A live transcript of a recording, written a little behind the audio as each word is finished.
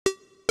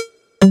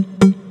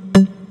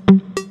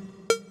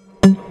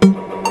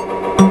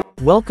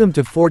Welcome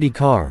to 40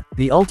 Car,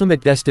 the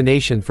ultimate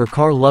destination for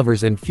car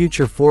lovers and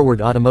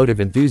future-forward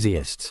automotive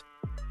enthusiasts.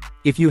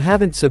 If you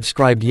haven't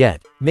subscribed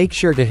yet, make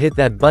sure to hit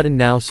that button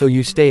now so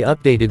you stay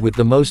updated with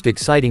the most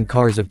exciting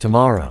cars of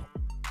tomorrow.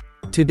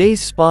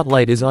 Today's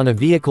spotlight is on a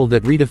vehicle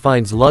that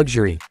redefines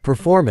luxury,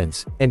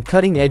 performance, and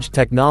cutting-edge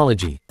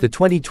technology, the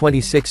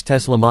 2026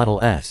 Tesla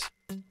Model S.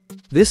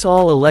 This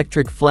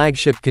all-electric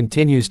flagship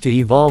continues to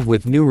evolve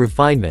with new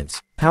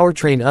refinements,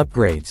 powertrain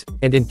upgrades,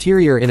 and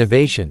interior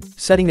innovation,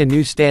 setting a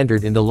new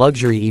standard in the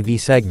luxury EV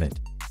segment.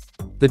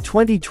 The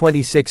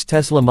 2026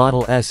 Tesla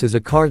Model S is a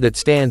car that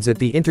stands at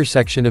the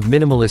intersection of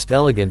minimalist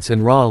elegance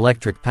and raw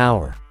electric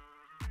power.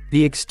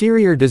 The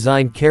exterior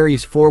design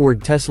carries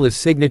forward Tesla's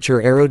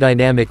signature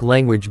aerodynamic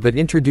language but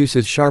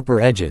introduces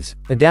sharper edges,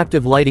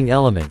 adaptive lighting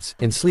elements,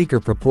 and sleeker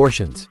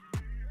proportions.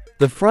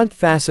 The front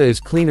fascia is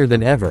cleaner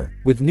than ever,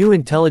 with new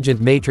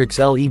intelligent matrix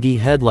LED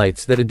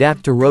headlights that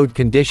adapt to road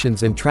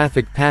conditions and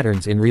traffic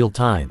patterns in real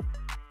time.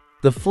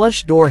 The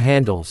flush door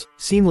handles,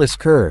 seamless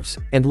curves,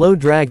 and low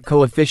drag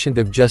coefficient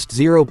of just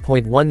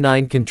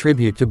 0.19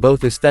 contribute to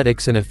both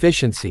aesthetics and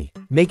efficiency,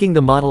 making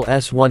the Model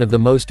S one of the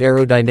most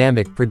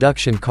aerodynamic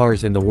production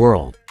cars in the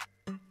world.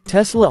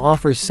 Tesla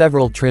offers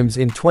several trims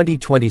in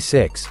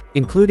 2026,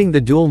 including the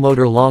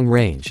dual-motor long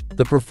range,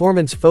 the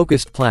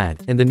performance-focused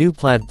Plaid, and the new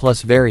Plaid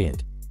Plus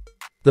variant.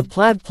 The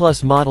Plaid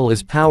Plus model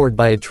is powered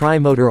by a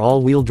tri-motor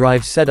all-wheel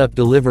drive setup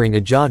delivering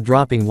a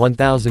jaw-dropping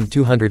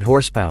 1,200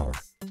 horsepower.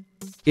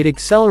 It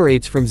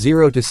accelerates from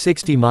 0 to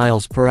 60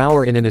 miles per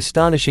hour in an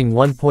astonishing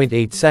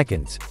 1.8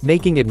 seconds,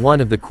 making it one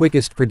of the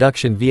quickest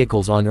production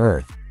vehicles on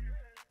Earth.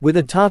 With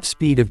a top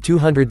speed of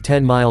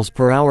 210 miles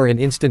per hour and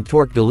instant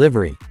torque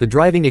delivery, the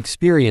driving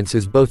experience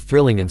is both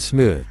thrilling and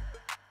smooth.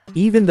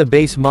 Even the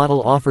base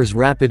model offers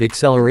rapid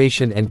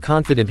acceleration and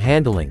confident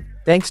handling,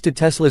 thanks to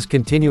Tesla's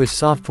continuous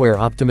software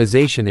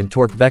optimization and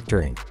torque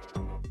vectoring.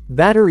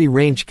 Battery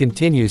range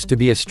continues to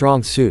be a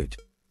strong suit.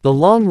 The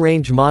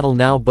long-range model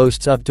now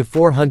boasts up to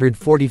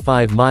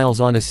 445 miles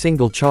on a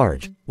single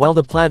charge, while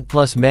the Plaid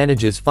Plus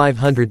manages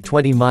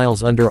 520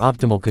 miles under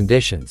optimal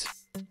conditions.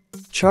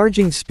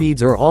 Charging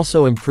speeds are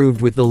also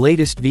improved with the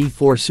latest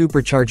V4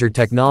 supercharger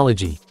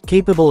technology,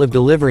 capable of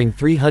delivering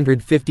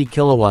 350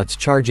 kilowatts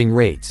charging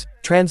rates,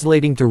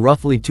 translating to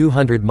roughly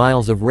 200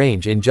 miles of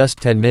range in just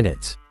 10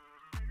 minutes.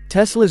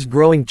 Tesla's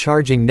growing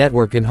charging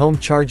network and home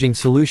charging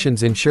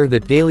solutions ensure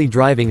that daily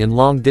driving and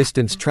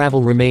long-distance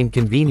travel remain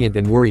convenient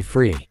and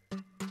worry-free.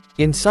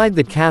 Inside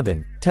the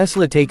cabin,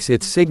 Tesla takes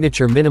its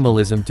signature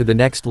minimalism to the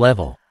next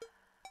level.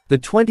 The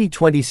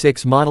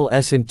 2026 Model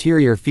S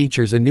interior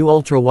features a new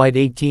ultra-wide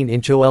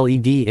 18-inch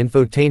OLED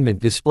infotainment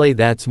display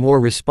that's more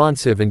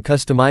responsive and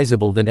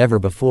customizable than ever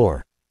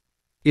before.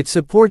 It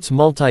supports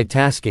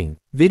multitasking,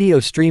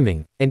 video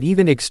streaming, and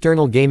even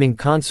external gaming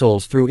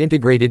consoles through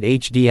integrated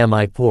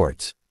HDMI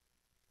ports.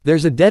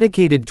 There's a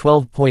dedicated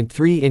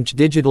 12.3-inch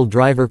digital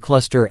driver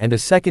cluster and a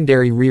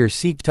secondary rear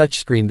seat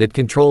touchscreen that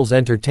controls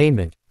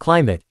entertainment,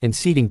 climate, and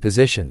seating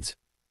positions.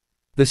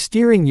 The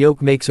steering yoke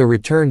makes a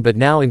return but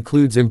now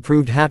includes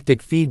improved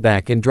haptic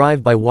feedback and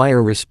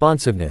drive-by-wire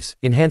responsiveness,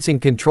 enhancing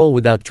control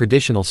without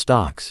traditional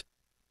stocks.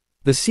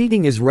 The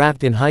seating is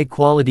wrapped in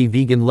high-quality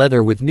vegan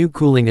leather with new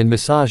cooling and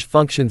massage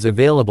functions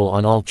available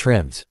on all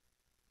trims.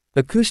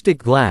 Acoustic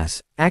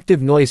glass,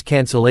 active noise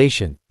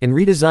cancellation, and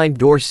redesigned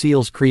door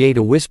seals create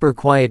a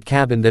whisper-quiet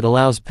cabin that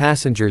allows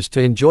passengers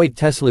to enjoy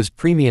Tesla's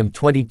premium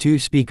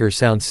 22-speaker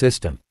sound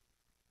system.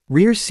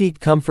 Rear seat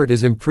comfort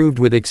is improved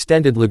with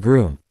extended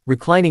legroom,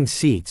 reclining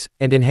seats,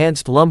 and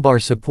enhanced lumbar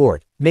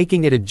support,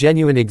 making it a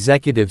genuine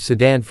executive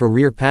sedan for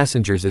rear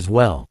passengers as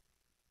well.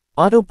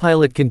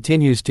 Autopilot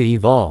continues to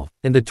evolve,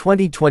 and the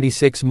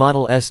 2026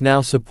 Model S now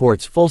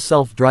supports full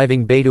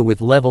self-driving beta with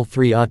Level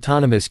 3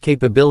 autonomous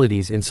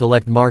capabilities in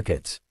select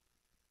markets.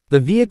 The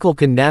vehicle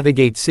can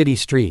navigate city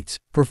streets,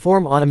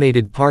 perform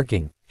automated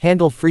parking,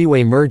 handle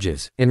freeway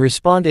merges, and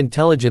respond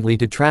intelligently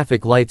to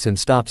traffic lights and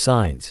stop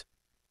signs.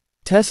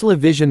 Tesla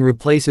Vision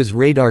replaces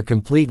radar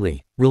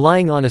completely,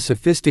 relying on a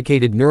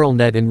sophisticated neural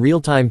net and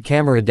real-time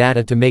camera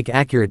data to make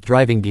accurate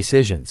driving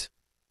decisions.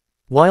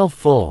 While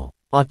full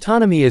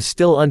autonomy is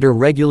still under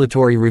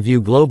regulatory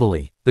review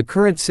globally, the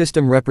current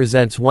system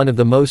represents one of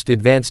the most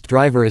advanced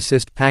driver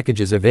assist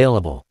packages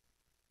available.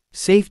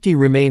 Safety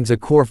remains a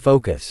core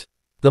focus.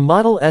 The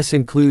Model S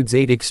includes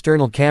 8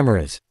 external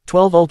cameras,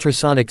 12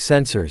 ultrasonic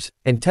sensors,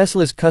 and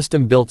Tesla's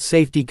custom-built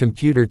safety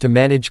computer to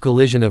manage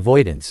collision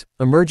avoidance,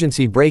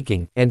 emergency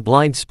braking, and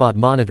blind spot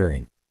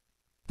monitoring.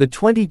 The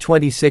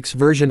 2026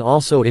 version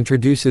also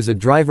introduces a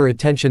driver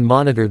attention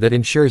monitor that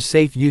ensures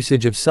safe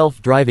usage of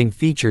self-driving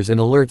features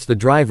and alerts the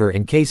driver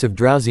in case of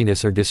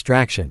drowsiness or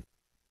distraction.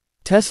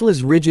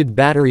 Tesla's rigid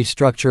battery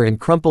structure and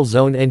crumple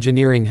zone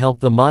engineering help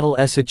the Model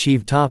S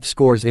achieve top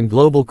scores in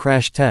global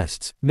crash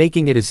tests,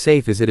 making it as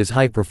safe as it is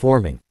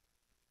high-performing.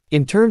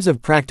 In terms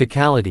of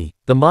practicality,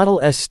 the Model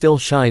S still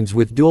shines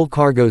with dual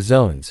cargo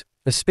zones,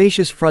 a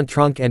spacious front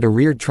trunk and a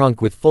rear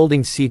trunk with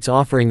folding seats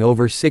offering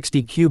over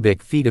 60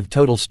 cubic feet of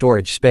total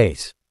storage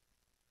space.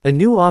 A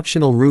new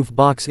optional roof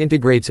box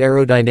integrates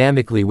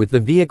aerodynamically with the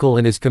vehicle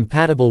and is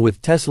compatible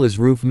with Tesla's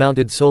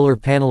roof-mounted solar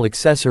panel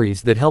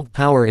accessories that help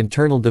power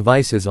internal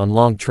devices on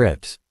long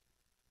trips.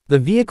 The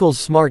vehicle's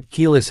smart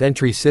keyless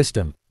entry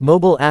system,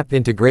 mobile app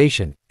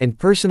integration, and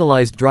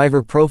personalized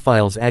driver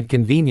profiles add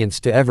convenience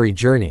to every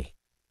journey.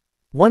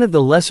 One of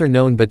the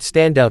lesser-known but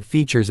standout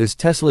features is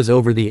Tesla's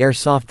over-the-air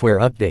software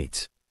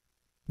updates.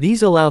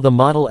 These allow the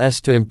Model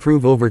S to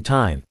improve over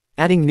time,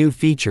 adding new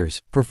features,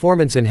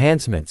 performance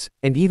enhancements,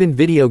 and even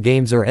video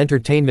games or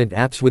entertainment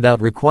apps without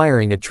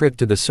requiring a trip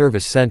to the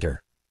service center.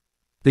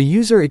 The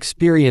user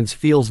experience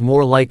feels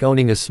more like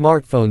owning a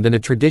smartphone than a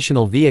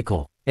traditional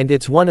vehicle, and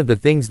it's one of the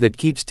things that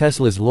keeps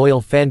Tesla's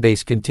loyal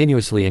fanbase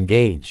continuously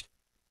engaged.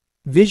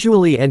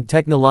 Visually and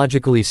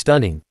technologically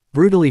stunning,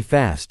 brutally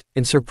fast,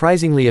 and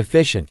surprisingly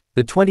efficient,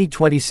 the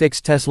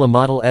 2026 Tesla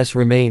Model S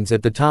remains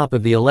at the top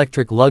of the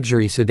electric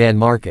luxury sedan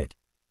market.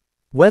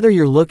 Whether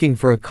you're looking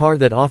for a car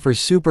that offers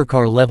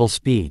supercar-level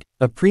speed,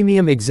 a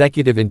premium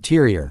executive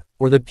interior,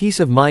 or the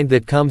peace of mind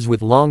that comes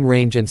with long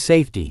range and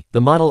safety,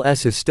 the Model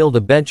S is still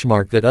the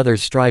benchmark that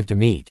others strive to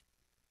meet.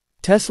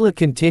 Tesla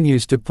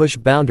continues to push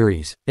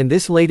boundaries, and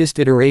this latest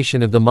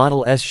iteration of the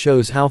Model S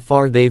shows how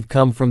far they've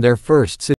come from their first